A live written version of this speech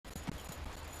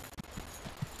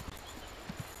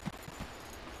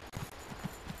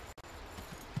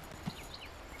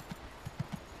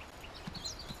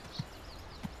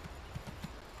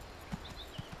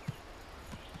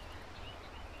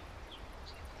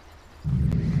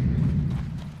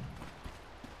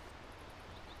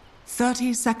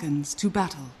30 seconds to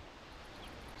battle.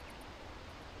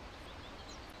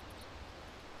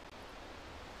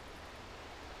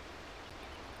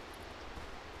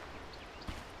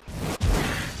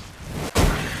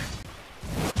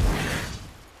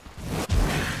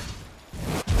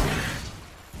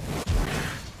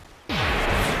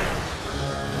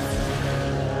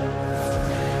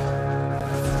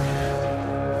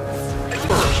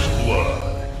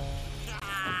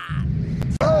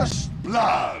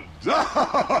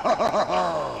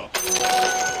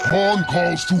 Horn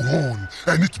calls to horn,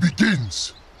 and it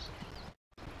begins.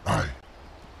 Aye.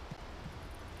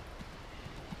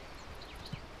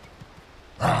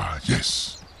 Ah,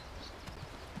 yes.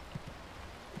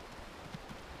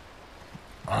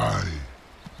 Aye.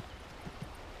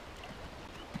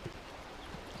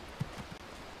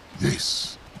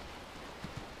 Yes.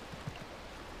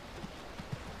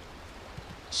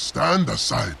 Stand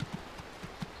aside.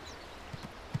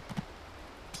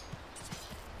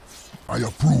 I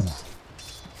approve.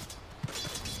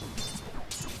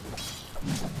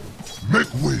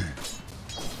 Make way.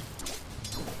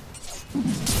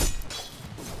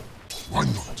 Why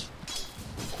not?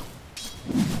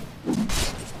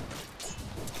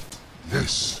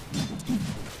 Yes.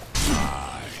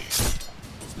 Aye.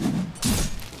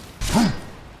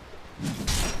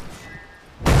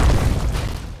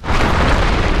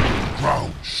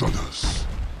 Ground shudders.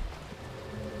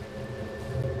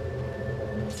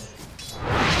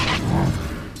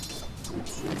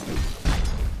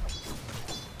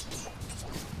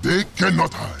 They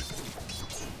cannot hide.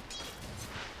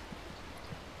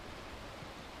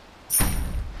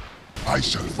 I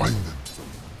shall find them.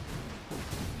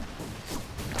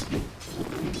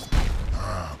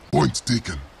 Ah, point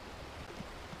taken.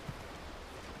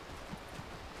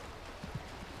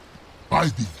 By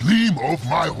the gleam of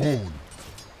my horn.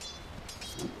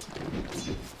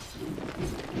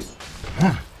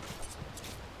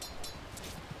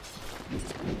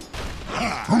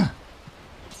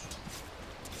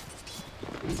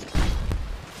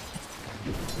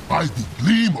 By the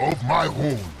gleam of my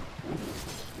horn.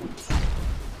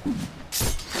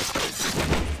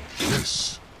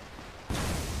 Yes.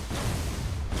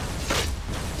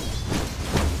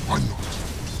 Why not?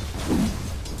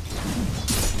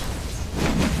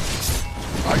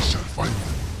 I shall find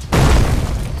them.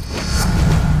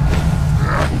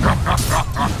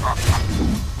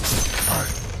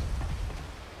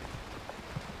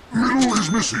 Middle is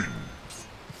missing.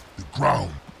 The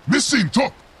ground. Missing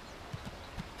top.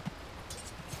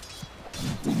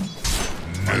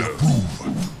 I approve.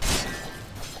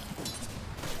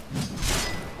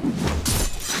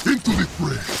 Into the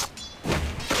fray.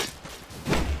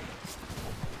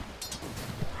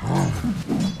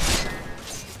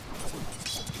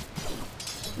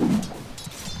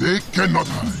 They cannot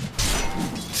hide.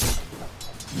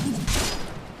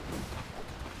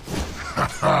 Ha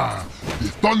ha! The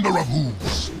thunder of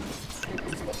hooves.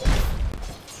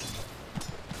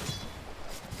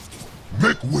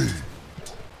 Make way.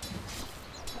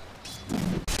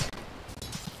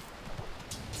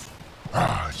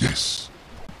 Ah, yes.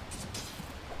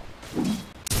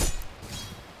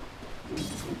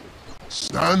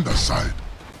 Stand aside.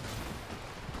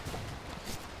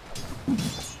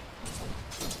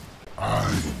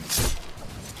 Aye.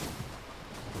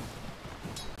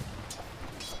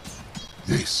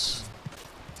 Yes.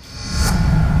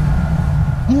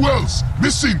 Who else?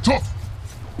 Missing top.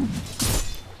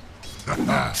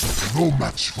 No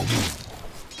match for me.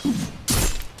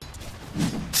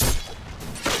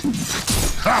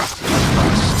 Ha!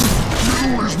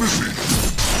 Middle is missing.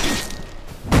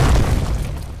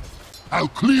 I'll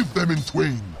cleave them in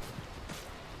twain.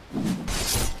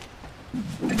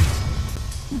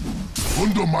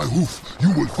 Under my hoof,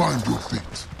 you will find your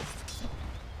fate.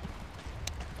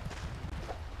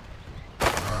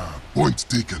 Ah, point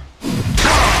taken.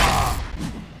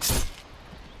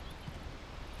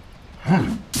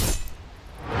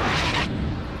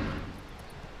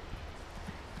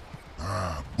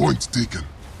 Ah, point taken.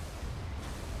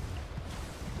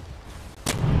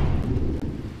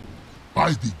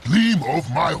 By the gleam of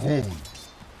my horn.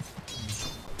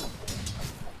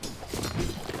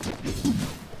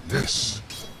 Yes.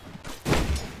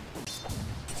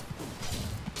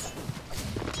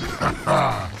 Ha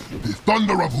ha! The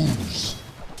thunder of hooves.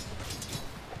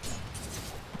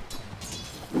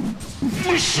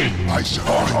 Listen, I shall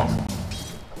find them.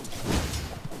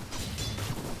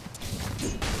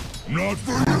 Not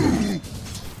for you!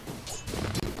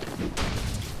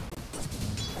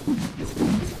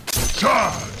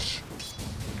 Charge!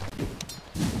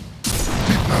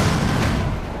 Keep that.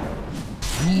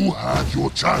 You had your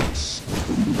chance.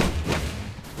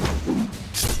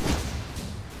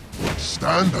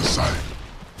 Stand aside.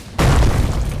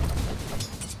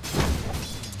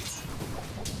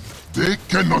 They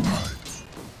cannot hide.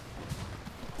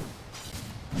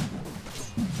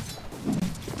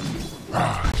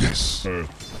 Ah, yes.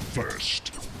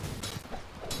 First.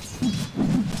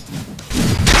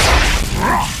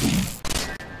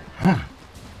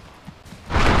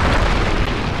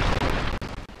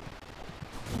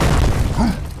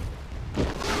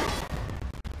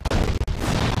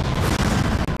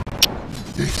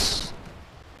 Yes.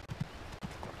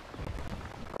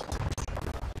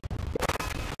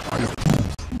 I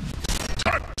approve.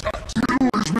 Tat tat.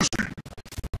 Middle is missing.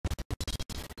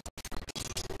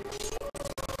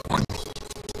 Why not?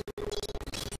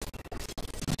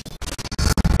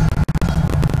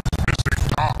 Missing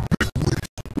top. Make way.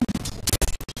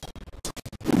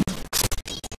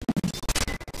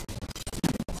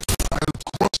 I'll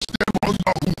crush them on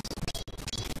the hoof.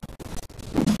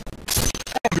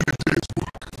 All in a day's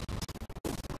work.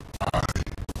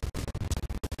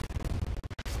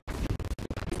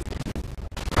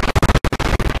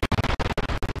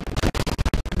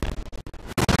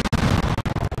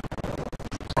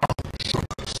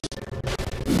 Shudders.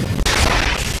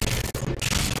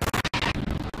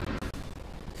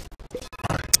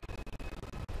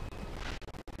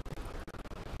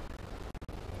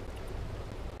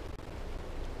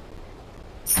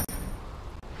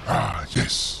 Ah,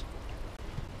 yes.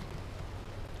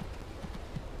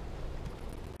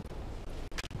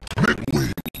 Make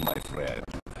way. My friend.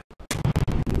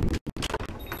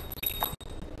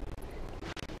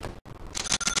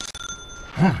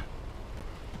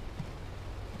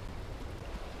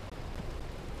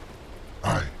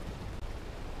 Aye.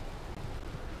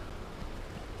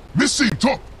 Missing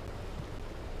top.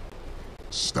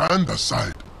 Stand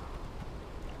aside.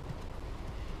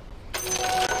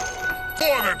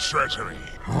 For the treasury.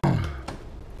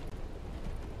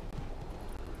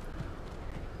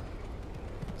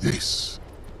 Yes.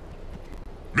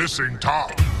 Missing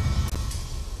top.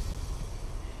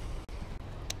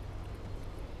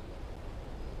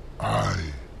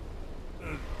 Aye.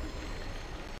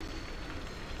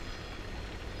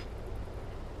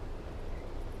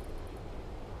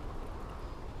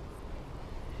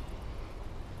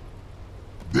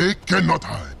 They cannot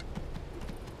hide.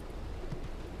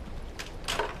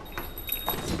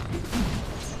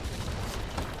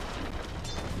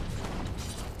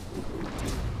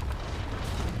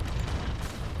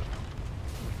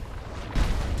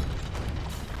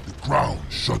 The ground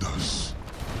shudders.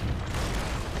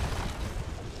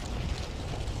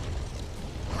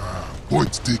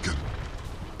 Point taken.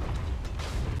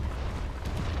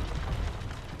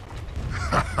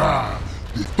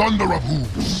 The thunder of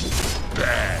hooves.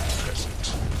 Bad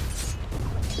peasant.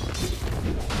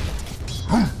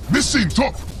 Missing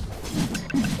top.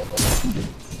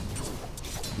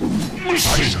 I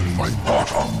shall find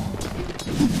bottom.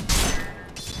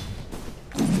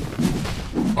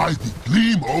 By the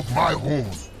gleam of my horn.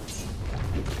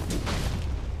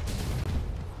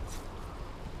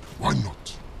 Why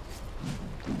not?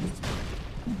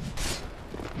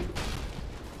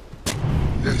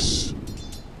 Yes.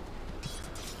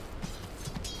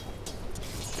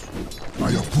 I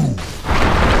approve.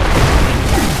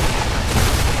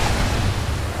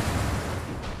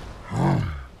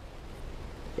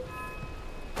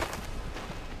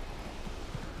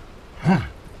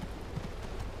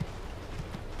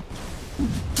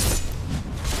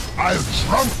 I'll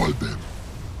trample them.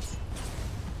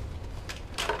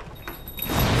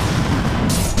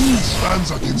 Who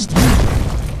stands against me?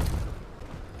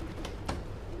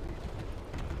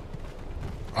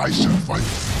 I shall find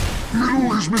it.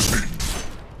 Middle is missing.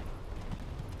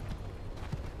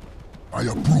 I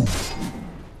approve.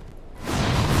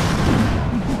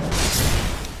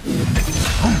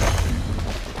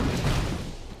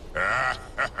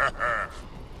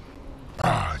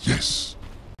 Ah, yes.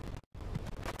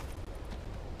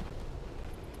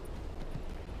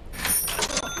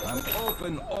 I'm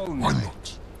open all Why night.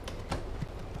 not?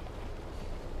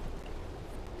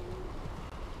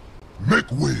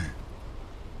 Make way.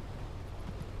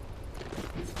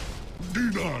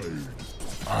 Denied.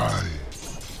 Aye.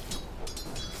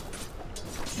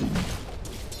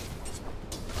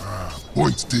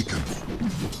 Point taken.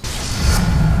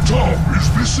 Top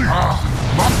is missing.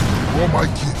 Mark for my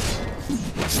king.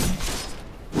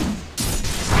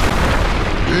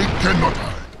 They cannot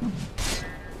hide.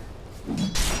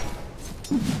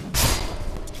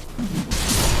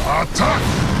 Attack!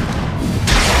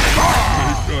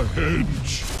 Take a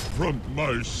hedge from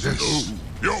my Yes. stone.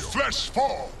 Your flesh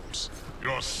falls.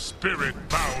 Your spirit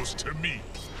bows to me.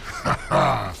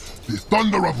 The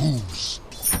thunder of hooves.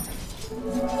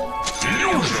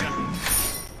 Illusion!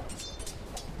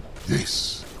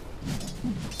 Yes.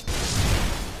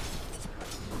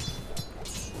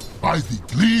 By the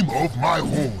gleam of my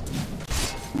horn.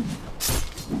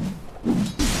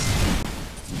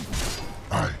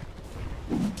 Aye.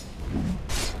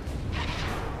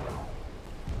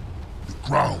 The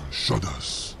ground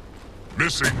shudders.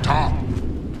 Missing top!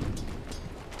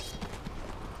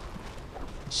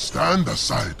 Stand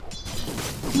aside.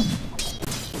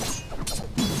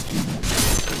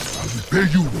 I'll repay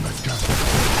you when I can.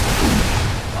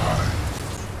 Aye.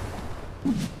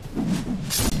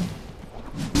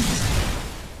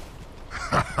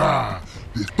 Ha ha!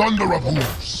 The thunder of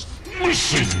hooves.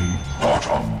 Missing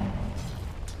bottom!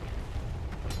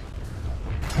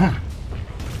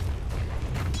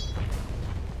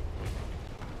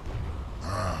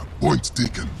 Point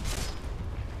taken.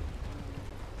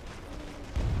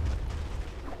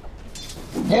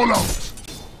 Fall out!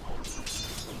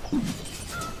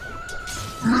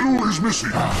 Middle is missing!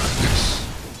 Yes.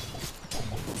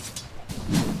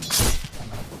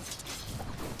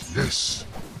 Yes.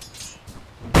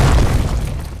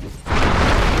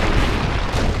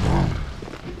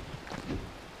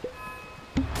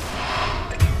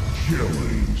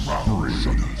 Killing spree!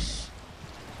 Shudders.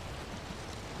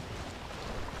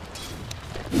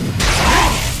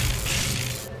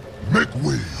 Make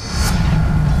way.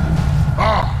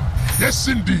 Ah, yes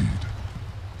indeed.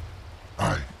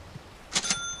 Aye.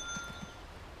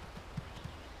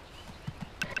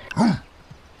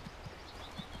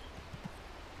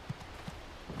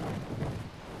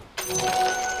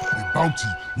 A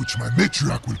bounty which my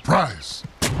matriarch will prize.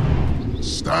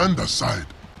 Stand aside.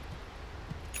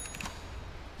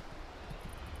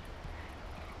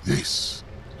 Yes.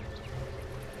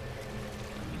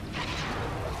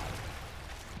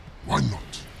 Why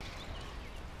not?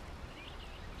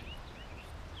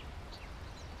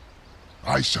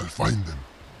 I shall find them.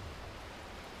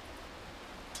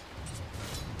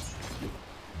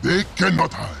 They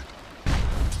cannot hide.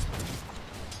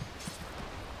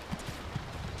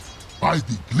 By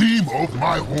the gleam of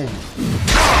my horn.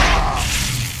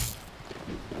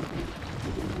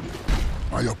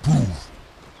 I approve.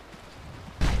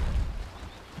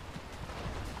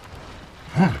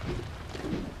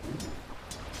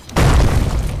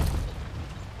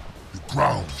 The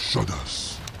ground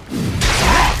shudders.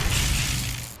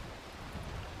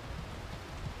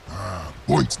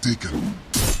 Point taken.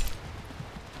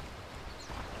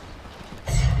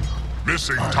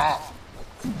 Missing top!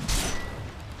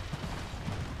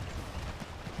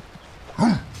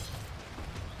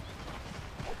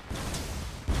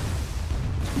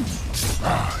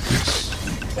 Yes.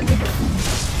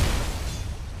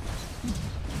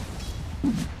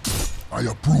 I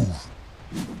approve.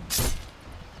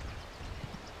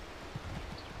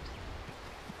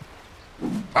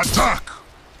 Attack!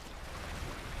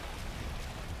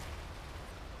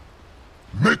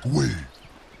 Make way.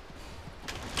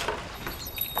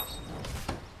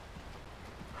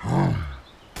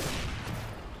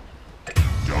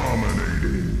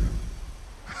 Dominating!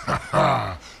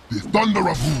 Ha! The thunder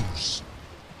of hooves.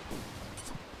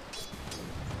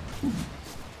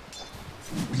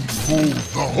 Behold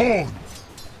the horn.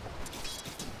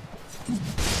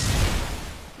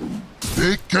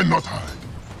 They cannot hide.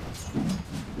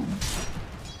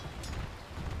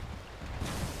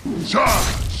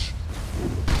 Charge!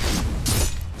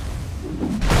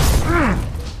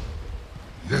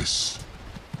 Yes.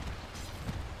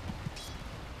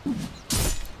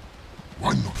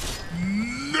 Why not?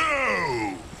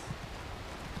 No!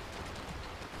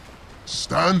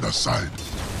 Stand aside.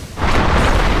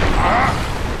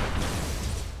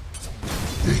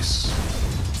 Yes.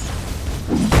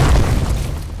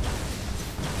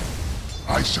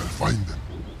 I shall find them.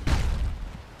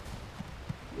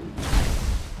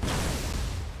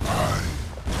 Aye.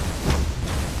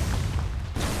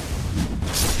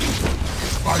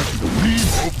 By the gleam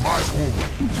of my horn.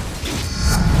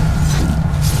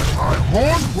 My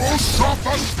horn grows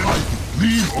sharper by the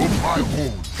gleam of my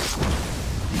horn.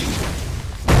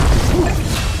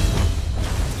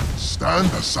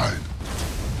 Stand aside.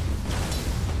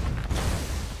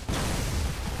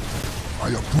 I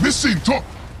am missing top.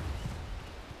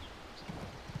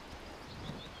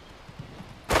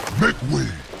 Make way.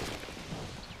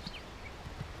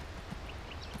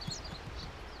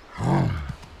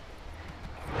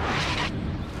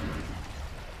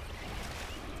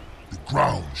 The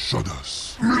ground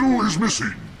shudders. Middle is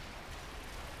missing!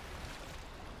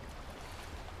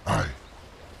 Aye.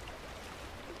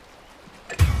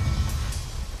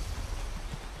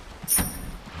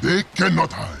 They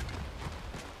cannot hide.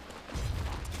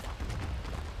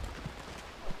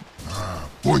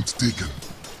 Point taken.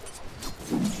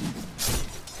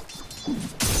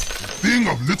 Thing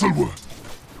of little worth.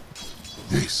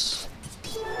 Yes.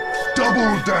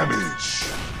 Double damage.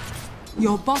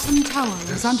 Your bottom tower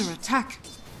is under attack.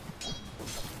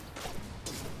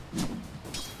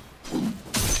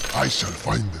 I shall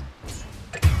find them.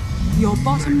 Your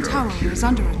bottom tower is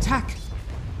under attack.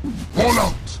 Fall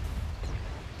out!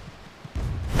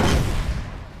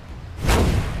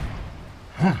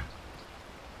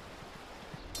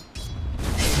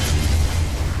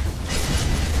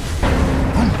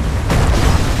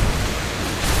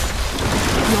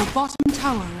 Your bottom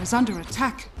tower is under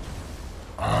attack.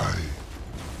 Aye.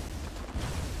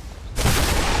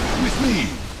 With me.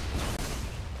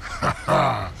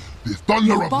 The thunder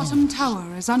Your of bottom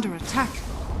tower is under attack.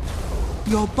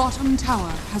 Your bottom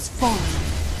tower has fallen.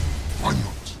 Why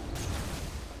not?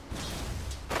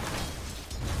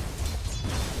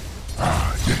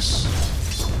 Ah, yes.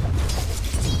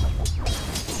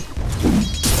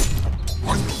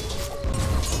 Why not?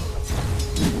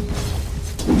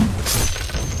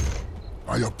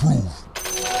 I approve.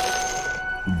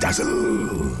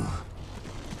 Dazzle.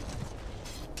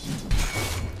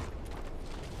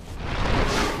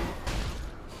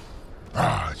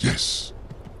 Ah, yes.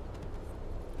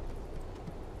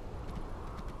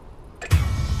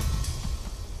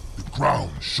 The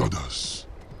ground shudders.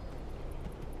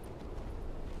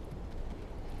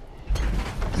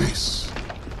 Yes.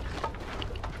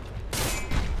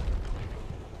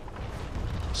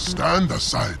 Stand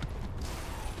aside.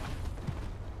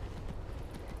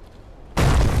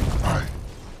 Aye.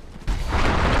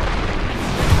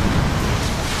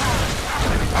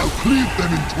 I'll cleave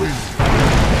them in twain.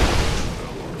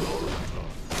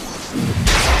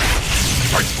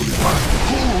 Rightfully mine.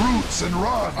 Pull roots and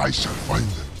run. I shall find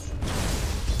them.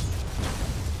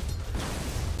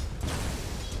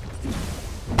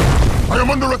 I am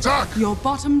under attack! Your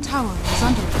bottom tower is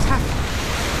under attack.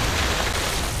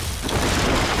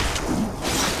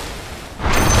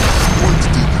 Point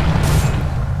taken.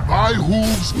 My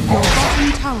hooves Your are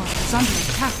bottom tower is under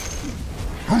attack.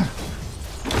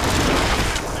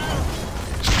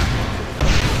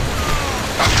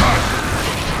 attack!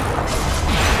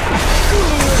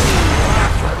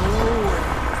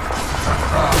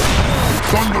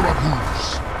 Thunder of hooves.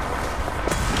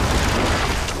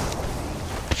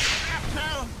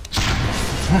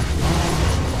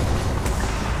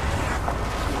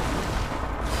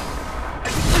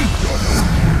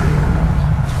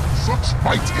 Such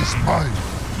might is mine.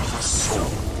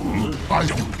 By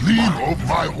the gleam of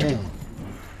my horn.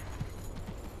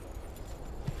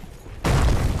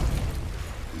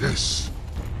 Yes.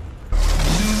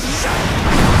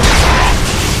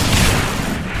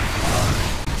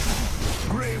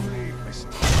 Gravely missed.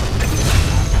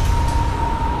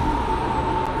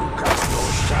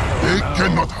 They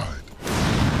cannot hide.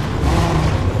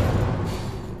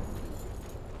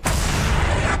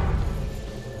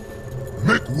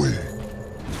 Make way.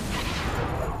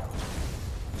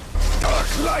 Dark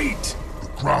light. The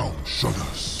ground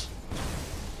shudders.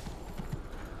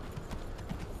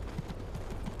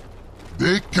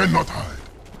 They cannot hide.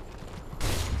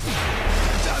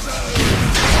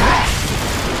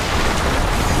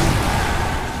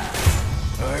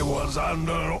 I was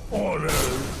under order.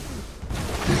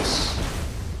 Yes.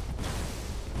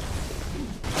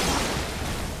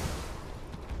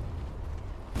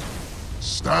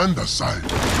 Stand aside.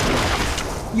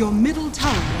 Your middle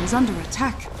tower is under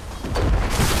attack.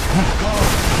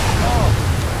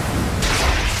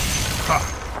 Ha!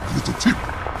 Little tip.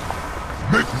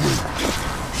 Make way.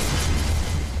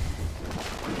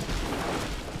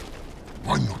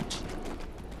 Why not?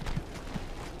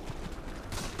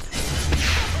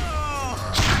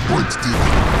 Point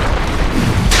taken.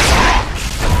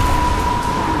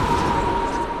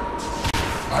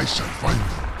 I shall find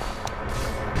them.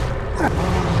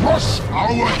 Crush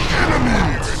our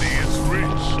enemies! Journey is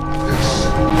rich. Yes.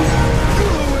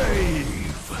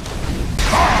 Wave.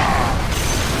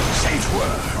 Safe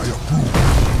word. I approve.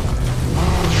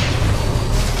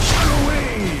 Shadow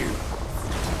wave.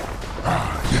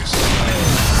 Ah, yes.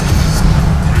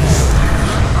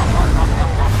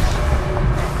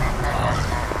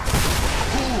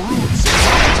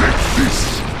 Take this!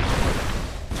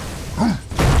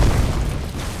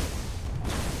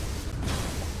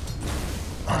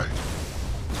 Aye.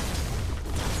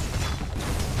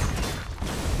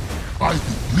 By the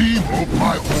gleam of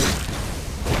my horn.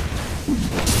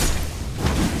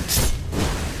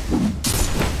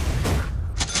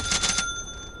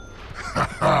 Ha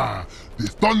ha! The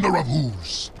thunder of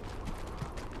hooves.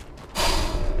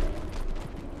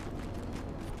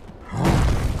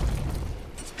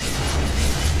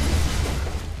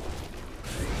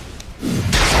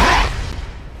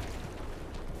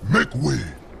 away.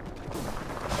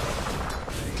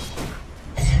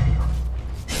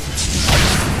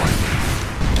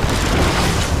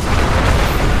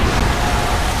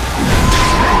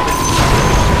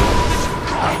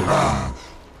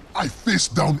 I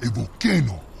faced down a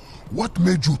volcano. What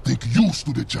made you think you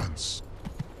stood a chance?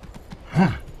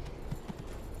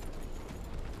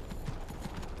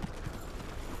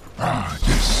 Ah,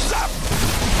 yes.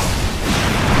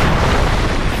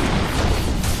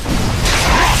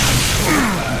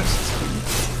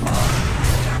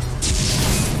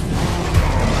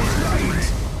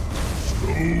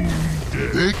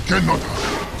 They cannot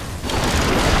hide.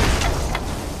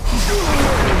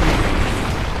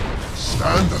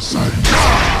 Stand aside.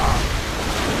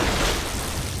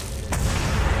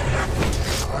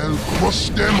 I'll crush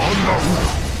them on the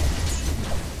hoof.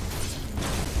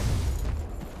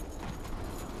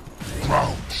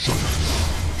 Ground shudders.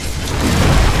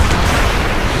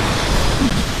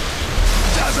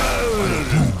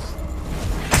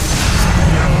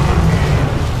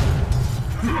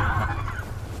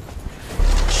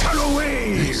 Shadow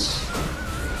wave!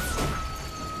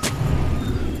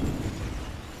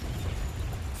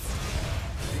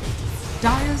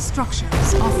 Dire's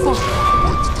structures are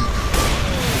fortified.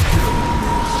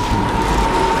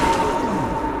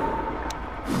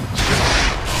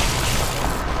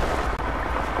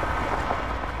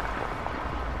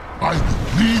 By the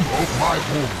gleam of my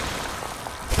horn.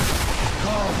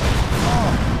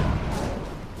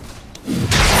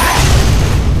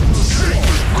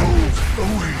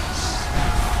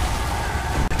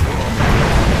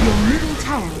 Your middle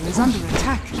tower is under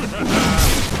attack.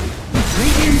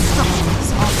 Radiant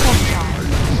structures are fortified.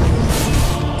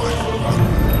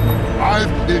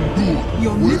 I've endured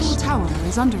Your middle worse. tower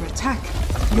is under attack.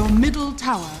 Your middle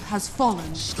tower has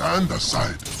fallen. Stand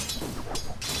aside.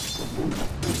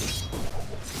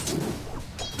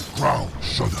 The ground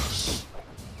shudders.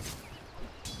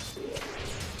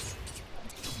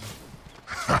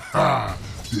 Ha ha!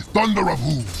 The thunder of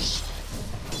hooves.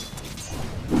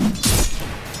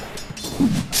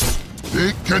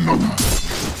 They cannot hide.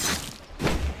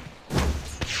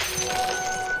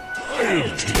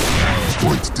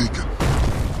 Point taken.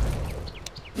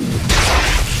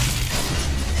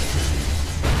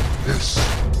 Yes.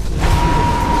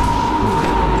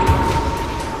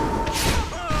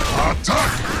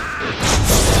 Attack!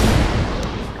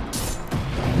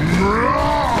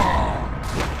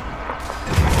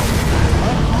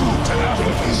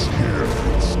 Is here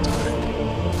this time.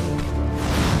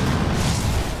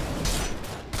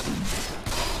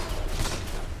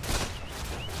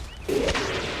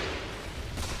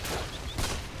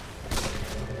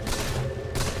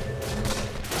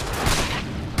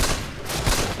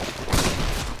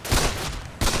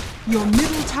 Your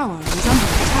middle tower is under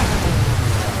attack.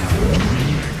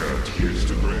 Here's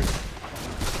the ring.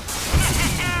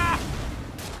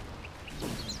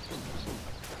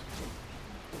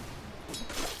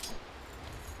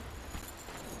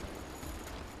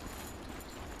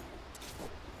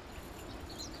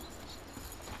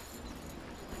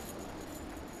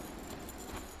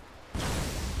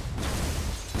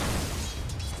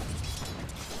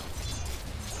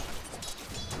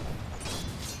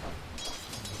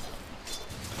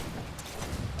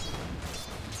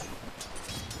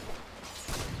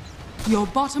 Your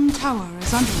bottom tower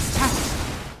is under attack.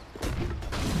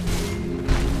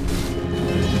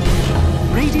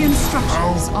 Radiant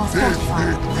structures are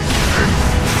fortified.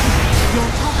 Your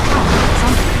top tower is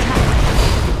under attack.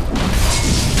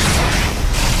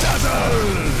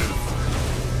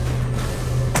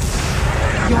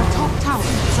 Your top tower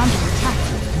is under attack.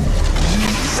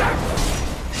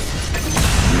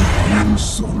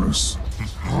 Solus.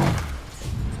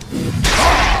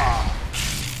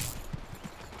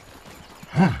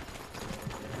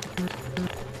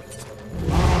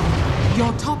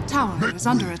 Your top tower is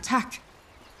under attack.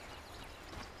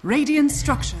 Radiant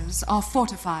structures are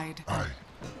fortified. Aye.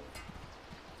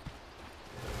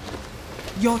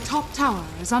 Your top tower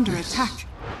is under attack.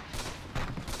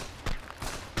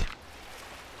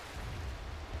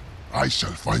 I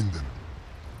shall find them.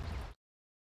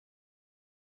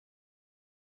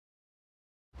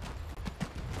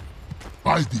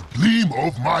 By the gleam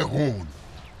of my horn.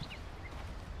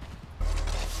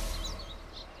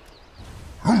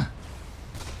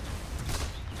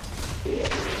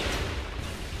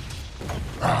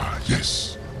 Ah,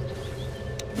 yes.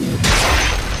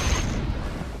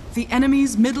 The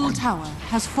enemy's middle tower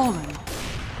has fallen.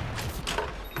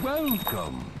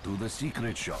 Welcome to the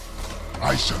secret shop.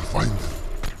 I shall find them.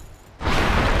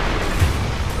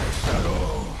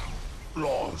 Shadow.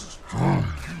 Lost. You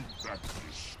back to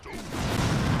the stone.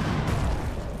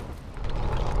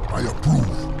 I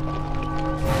approve.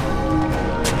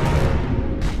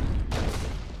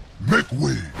 Make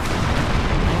way.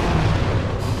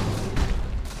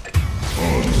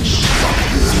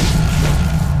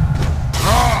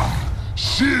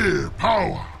 Sheer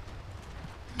power.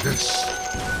 Yes.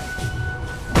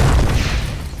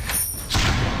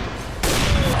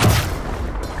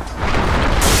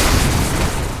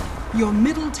 Your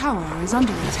middle tower is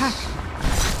under attack.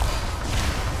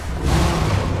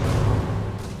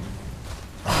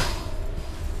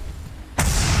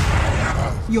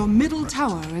 Your middle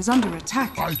tower is under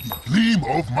attack. By the gleam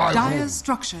of my Dire's home.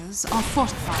 structures are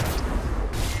fortified.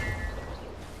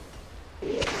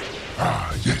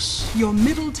 Ah, yes. Your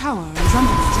middle tower is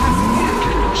under attack.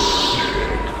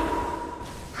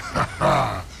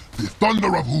 The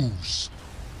thunder of hooves.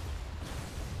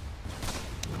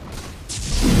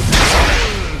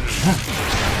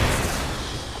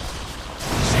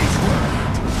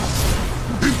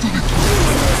 Into the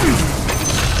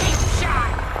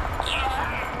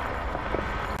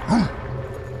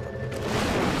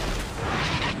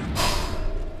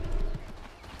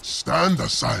stand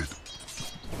aside.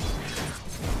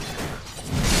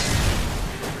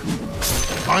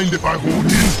 Mind if I hold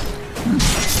in?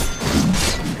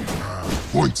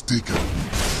 Point taken.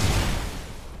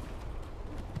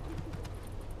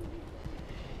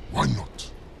 Why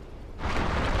not?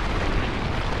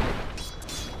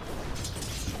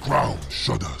 The ground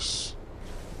shudders.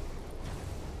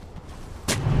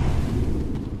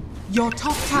 Your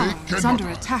top tower They is cannot under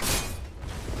hide. attack.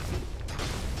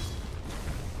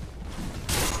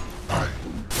 Aye.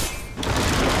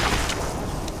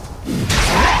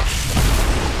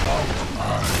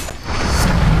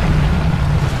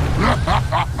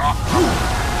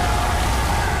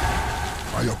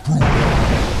 I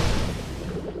approve.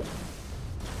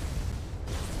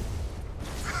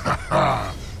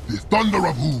 The thunder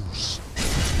of hooves.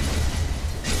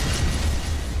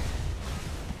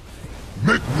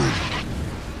 Make way.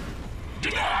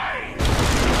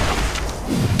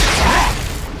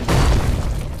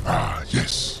 Ah,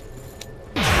 yes.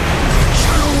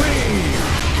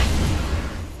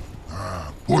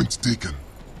 Point taken.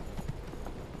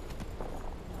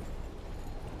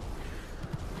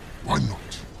 Why not?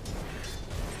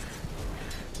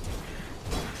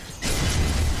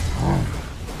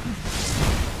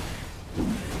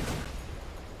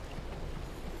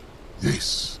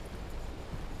 Yes.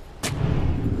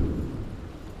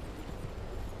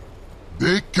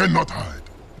 They cannot hide.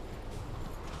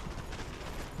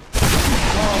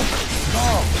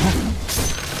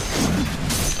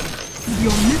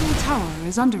 Your middle tower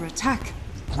is under attack.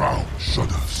 The ground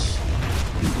shudders.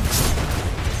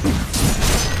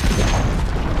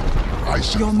 I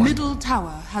shall Your find. middle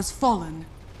tower has fallen.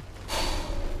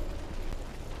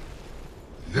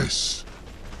 Yes.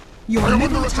 Your I am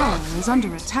middle under tower attack. is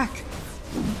under attack.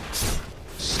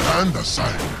 Stand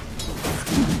aside.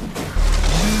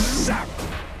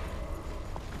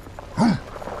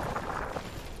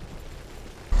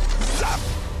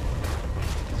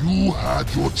 You had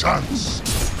your chance.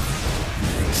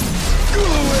 Go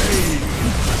away!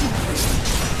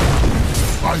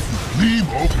 By the gleam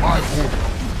of my home.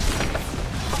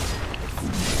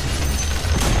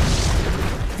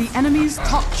 The enemy's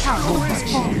top tower has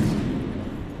fallen.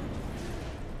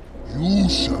 You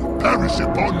shall perish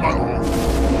upon my home.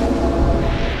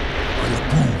 I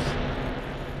approve.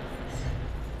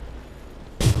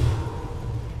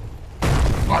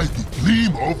 By the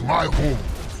gleam of my home.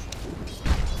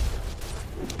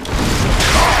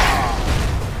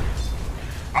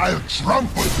 I'll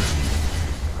trample them.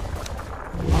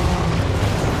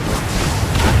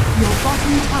 Your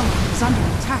bottom tower is under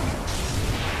attack.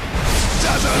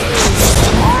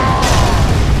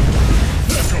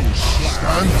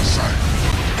 Stand aside.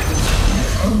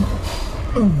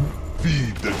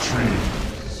 Feed the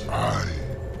trees. Aye.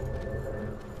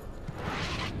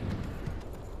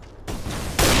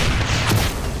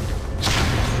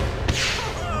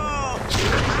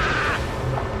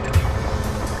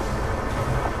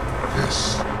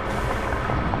 Yes.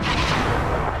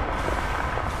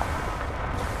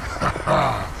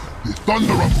 The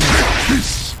thunder of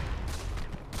this.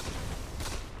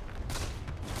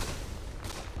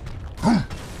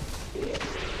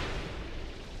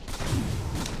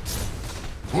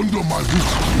 Under my roof,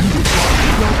 in the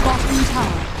dark, Your bottom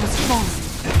tower has fallen.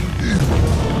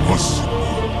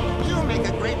 us. You'll make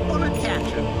a great bullet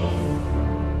catcher.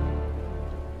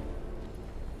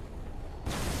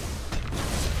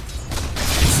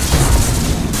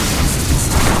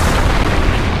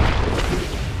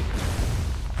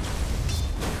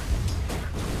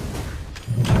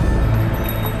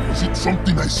 Was it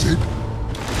something I said?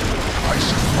 I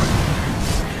shall find them.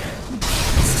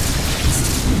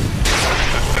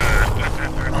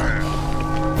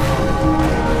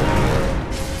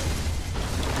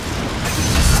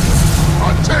 A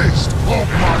taste of my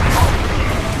power!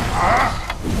 Ah!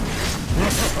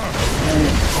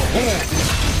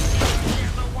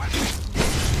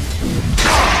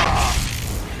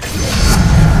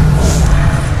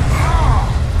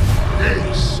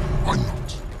 Yes, why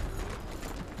not?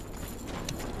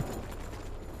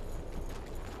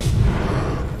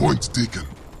 Point taken.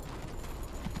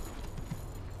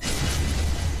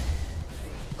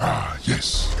 Ah,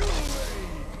 yes.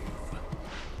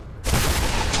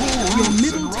 Your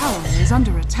middle tower is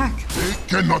under attack. They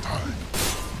cannot hide.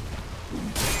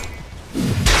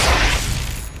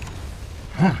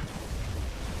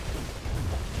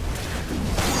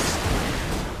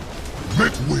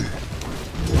 Make way.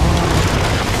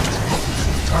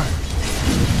 Time.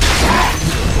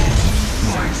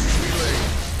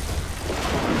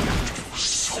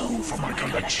 So for my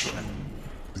collection.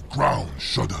 The ground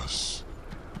shudders.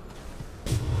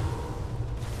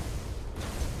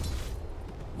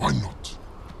 Why not?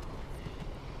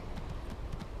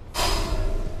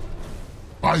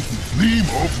 By the gleam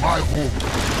of my home.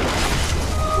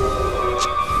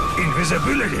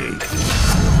 Invisibility.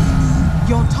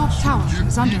 Your top tower Give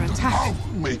is me under the attack. power.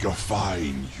 Make a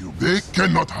fine human. They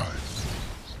cannot hide.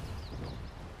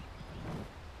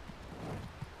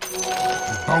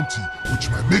 The bounty which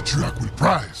my matriarch will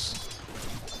prize.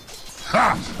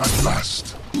 Ha! At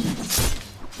last.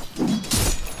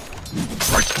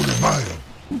 Rightfully mine.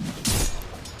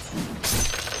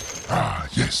 Ah,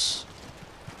 yes.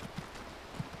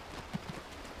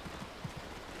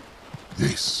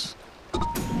 Yes.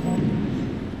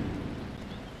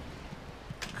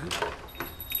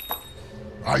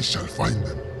 I shall find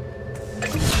them.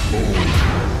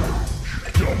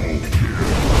 Double kill.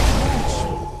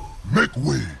 Make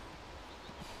way.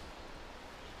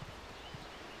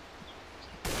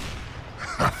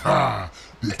 Ha ha!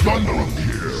 The thunder of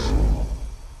here.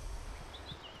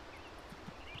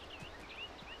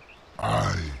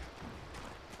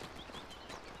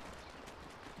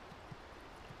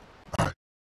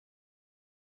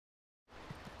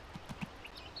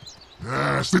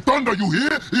 Yes, the thunder you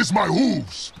hear is my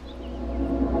hooves.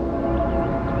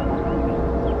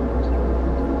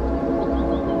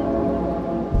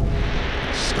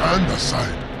 Stand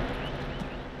aside.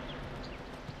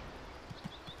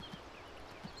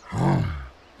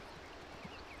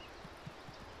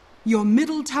 Your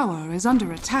middle tower is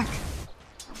under attack.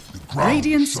 The ground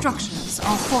Radiant shudders. structures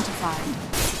are fortified.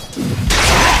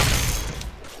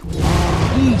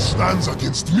 Who stands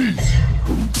against me?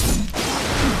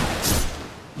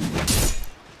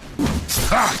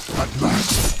 Ha! At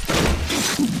last.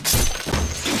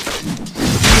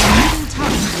 Your middle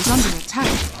tower is under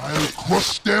attack. I'll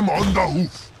crush them on the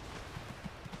hoof.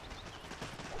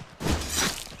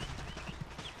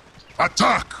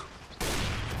 Attack!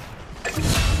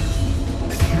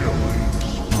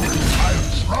 I'll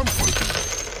trample them.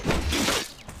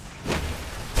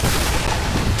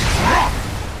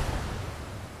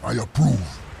 I approve.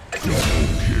 Double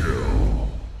kill.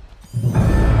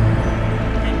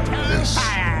 Yes.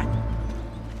 Fire!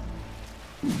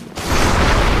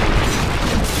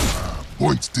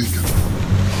 Point taken.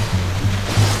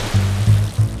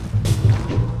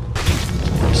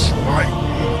 Try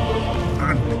me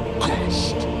and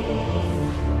cost.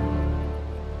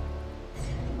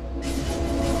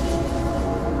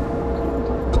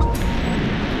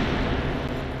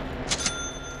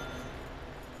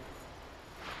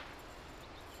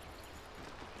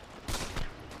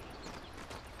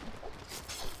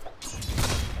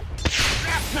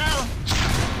 Now!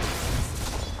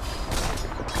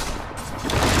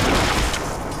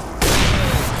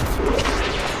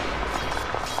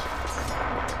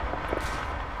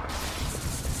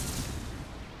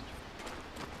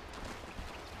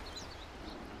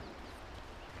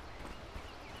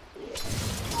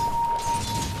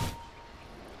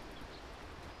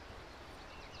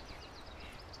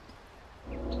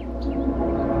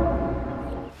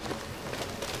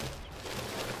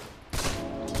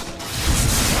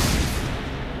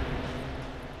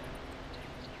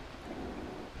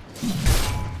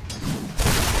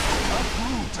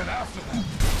 And after that.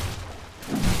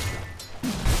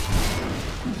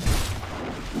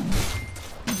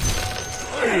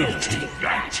 I'll take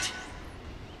that.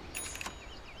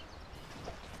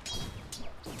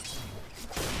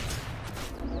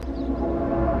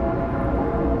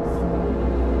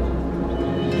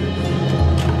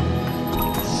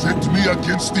 Set me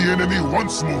against the enemy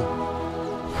once more.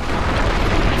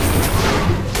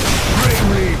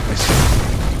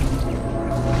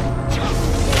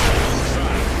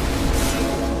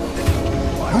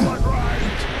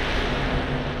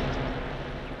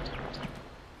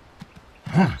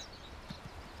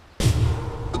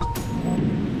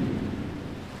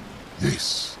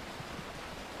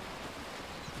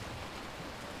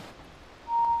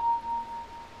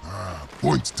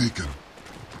 Point taken.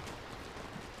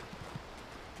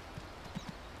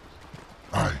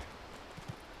 Aye.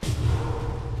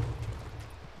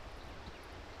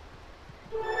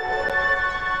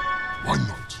 Why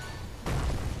not?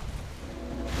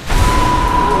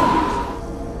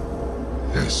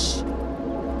 Yes.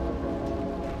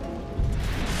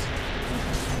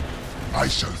 I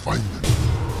shall find them.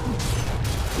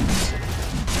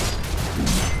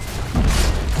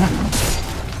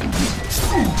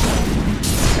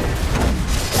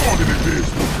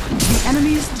 The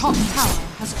enemy's top tower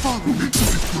has fallen. Into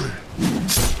the fray.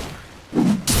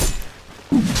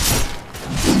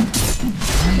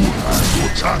 You have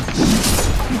your chance.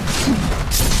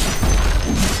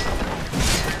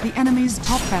 The enemy's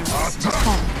top barracks has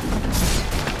fallen.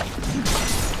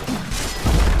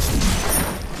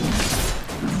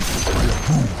 I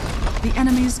approve. The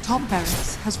enemy's top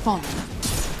barracks has fallen.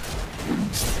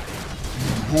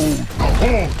 Hold the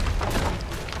horn.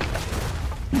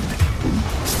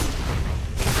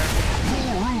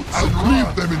 I'll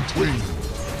cleave them in twain.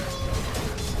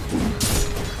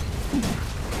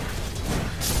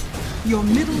 Your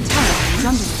middle tower is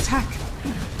under attack.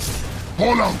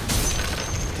 Hold out.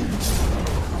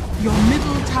 Your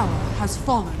middle tower has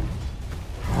fallen.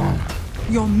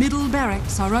 Your middle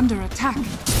barracks are under attack.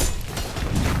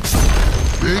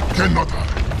 They cannot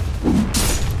hide.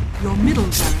 Your middle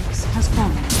barracks has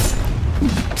fallen.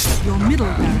 Your middle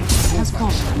barracks has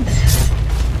fallen.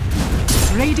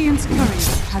 Radiant's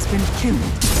courier has been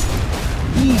killed.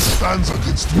 Who stands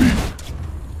against me?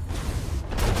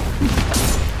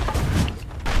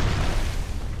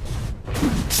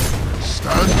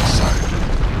 Stand aside.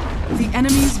 The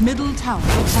enemy's middle tower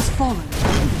has fallen.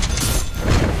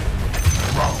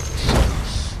 Ground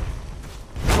shudders.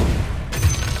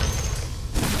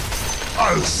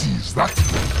 I'll seize that.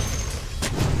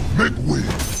 Make way.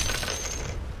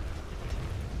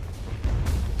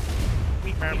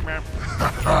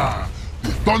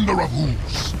 The thunder of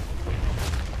hooves.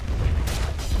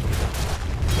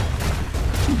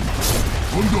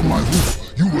 Under my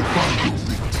roof, you will find your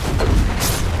fate.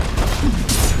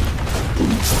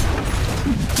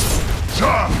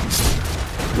 Charge!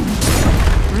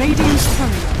 Radiant's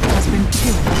courier has been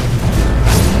killed.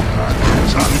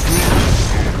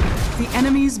 The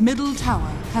enemy's middle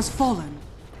tower has fallen.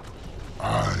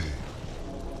 Aye.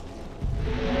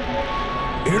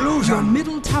 Your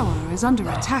middle tower is under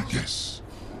attack. Yes.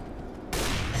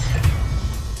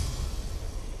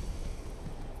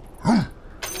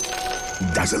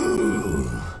 Dazzle.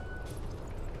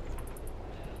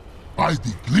 By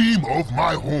the gleam of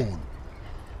my horn.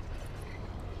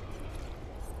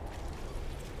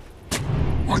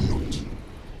 Why not?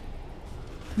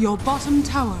 Your bottom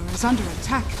tower is under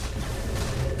attack.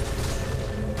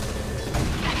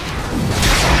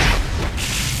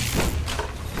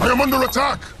 I am under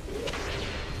attack!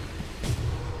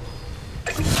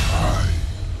 Aye.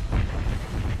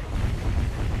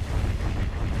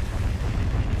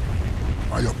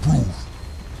 I approve.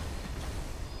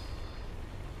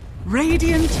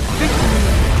 Radiant victory!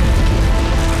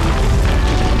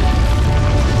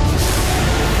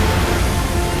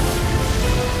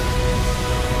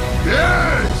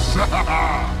 Yes!